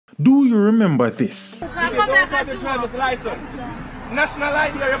Do you remember this? You don't have your driver's license. National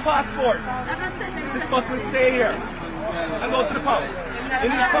ID or your passport. This person will stay here and go to the pub. You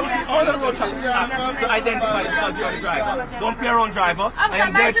need something on the road to identify the cars you're the driver. Don't play around driver. I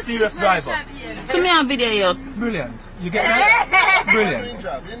am dead serious driver. So me on video. Brilliant. You get that? Brilliant.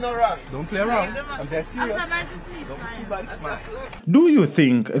 Don't play around. I'm dead serious. Don't smile. Do you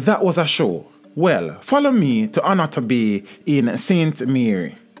think that was a show? Well, follow me to Antto Bay in St.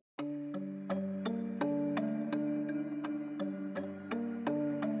 Mary.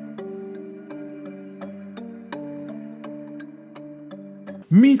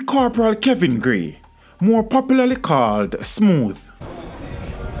 Meet Corporal Kevin Gray, more popularly called Smooth.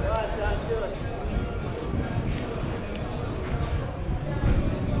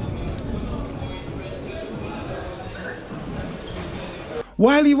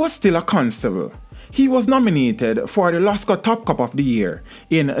 While he was still a constable, he was nominated for the Lascaux Top Cop of the Year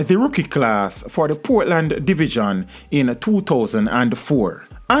in the rookie class for the Portland Division in 2004.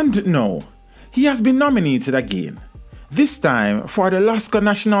 And now, he has been nominated again, this time for the Lascaux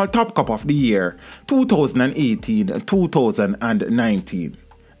National Top Cop of the Year 2018-2019.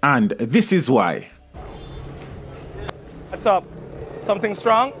 And this is why. What's up? Something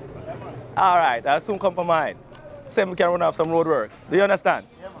strong? Alright, I'll soon come for mine. Same we can run off some road work. Do you understand?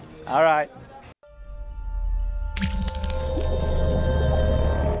 Yeah, man. Alright.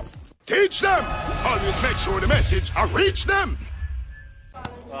 Teach them! Always make sure the message I reach them!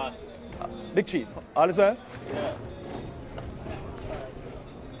 Big Chief, all is well? Yeah.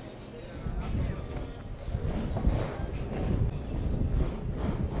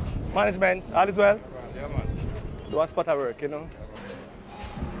 Management, all is well? Yeah, man. Do a spot of work, you know?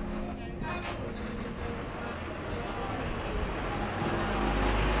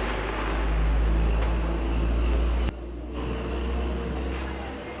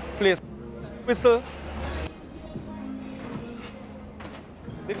 Please, whistle.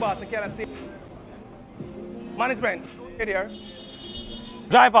 Big boss, I cannot see. Management, stay there.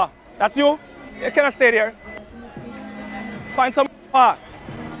 Driver, that's you? You cannot stay there. Find somewhere to park.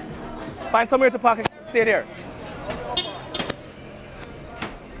 Find somewhere to park and stay there.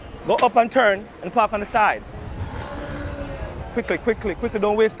 Go up and turn and park on the side. Quickly, quickly, quickly,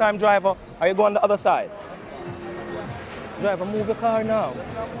 don't waste time, driver. Or you go on the other side. Driver, move the car now.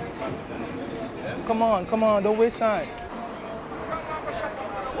 Come on, don't waste time.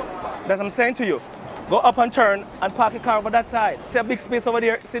 That's what I'm saying to you. Go up and turn and park your car over that side. See a big space over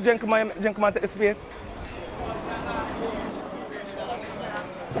there? See gentleman take the space?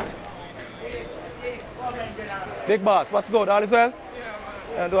 Big boss, what's good? All is well?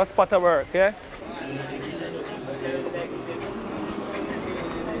 Yeah, do a spot of work, yeah?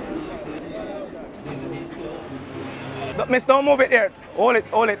 Miss, don't move it there. Hold it,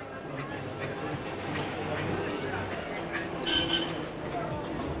 hold it.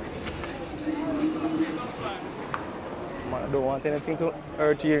 Man, I don't want anything to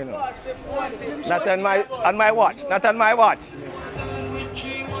hurt you, you know. Not on my watch, not on my watch.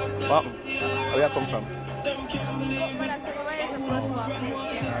 What? Where you come from?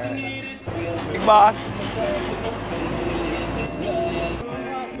 Big boss.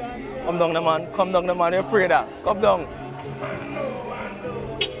 Come down, the man. Come down, the man. You're afraid of. Come down.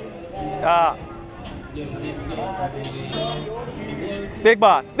 Yeah. Big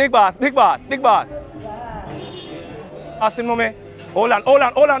boss, big boss, big boss, big boss. Ask him, mommy. Hold on, hold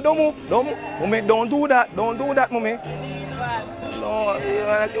on, hold on. Don't move. Don't move. Mommy, don't do that. Don't do that, mommy. No,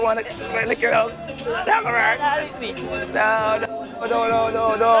 you want to lick it out. No,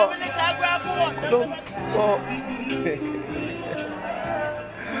 no.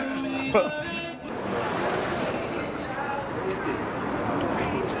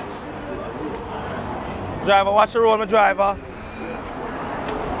 Driver, watch the road, my driver.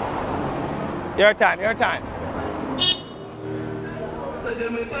 Your time, your time.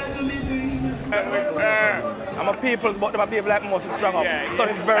 I'm a people's, but my people like most strong up. So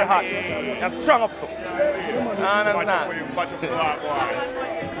it's very hot. And strong up too. I understand.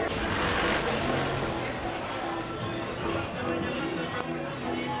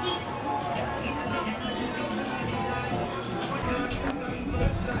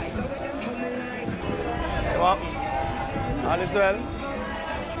 Well, all is well.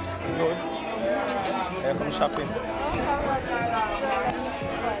 Good. Here come shopping.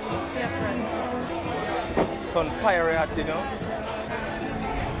 Some fiery hot, you know.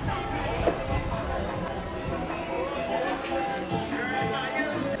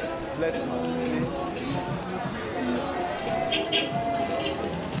 Bless you.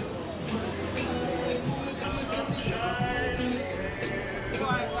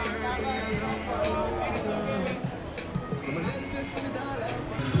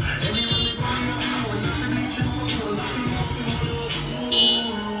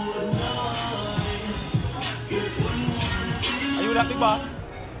 that, big boss?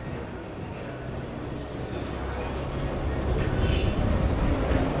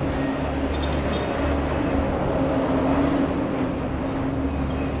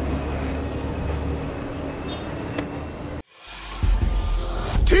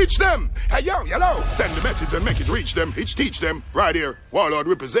 Teach them! Hey, yo, hello! Send the message and make it reach them. It's teach them. Right here. Warlord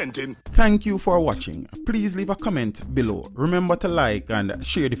representing. Thank you for watching. Please leave a comment below. Remember to like and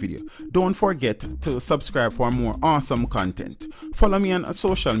share the video. Don't forget to subscribe for more awesome content. Follow me on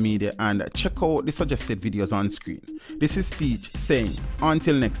social media and check out the suggested videos on screen. This is Teach saying,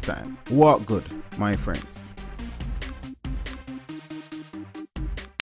 until next time, walk good, my friends.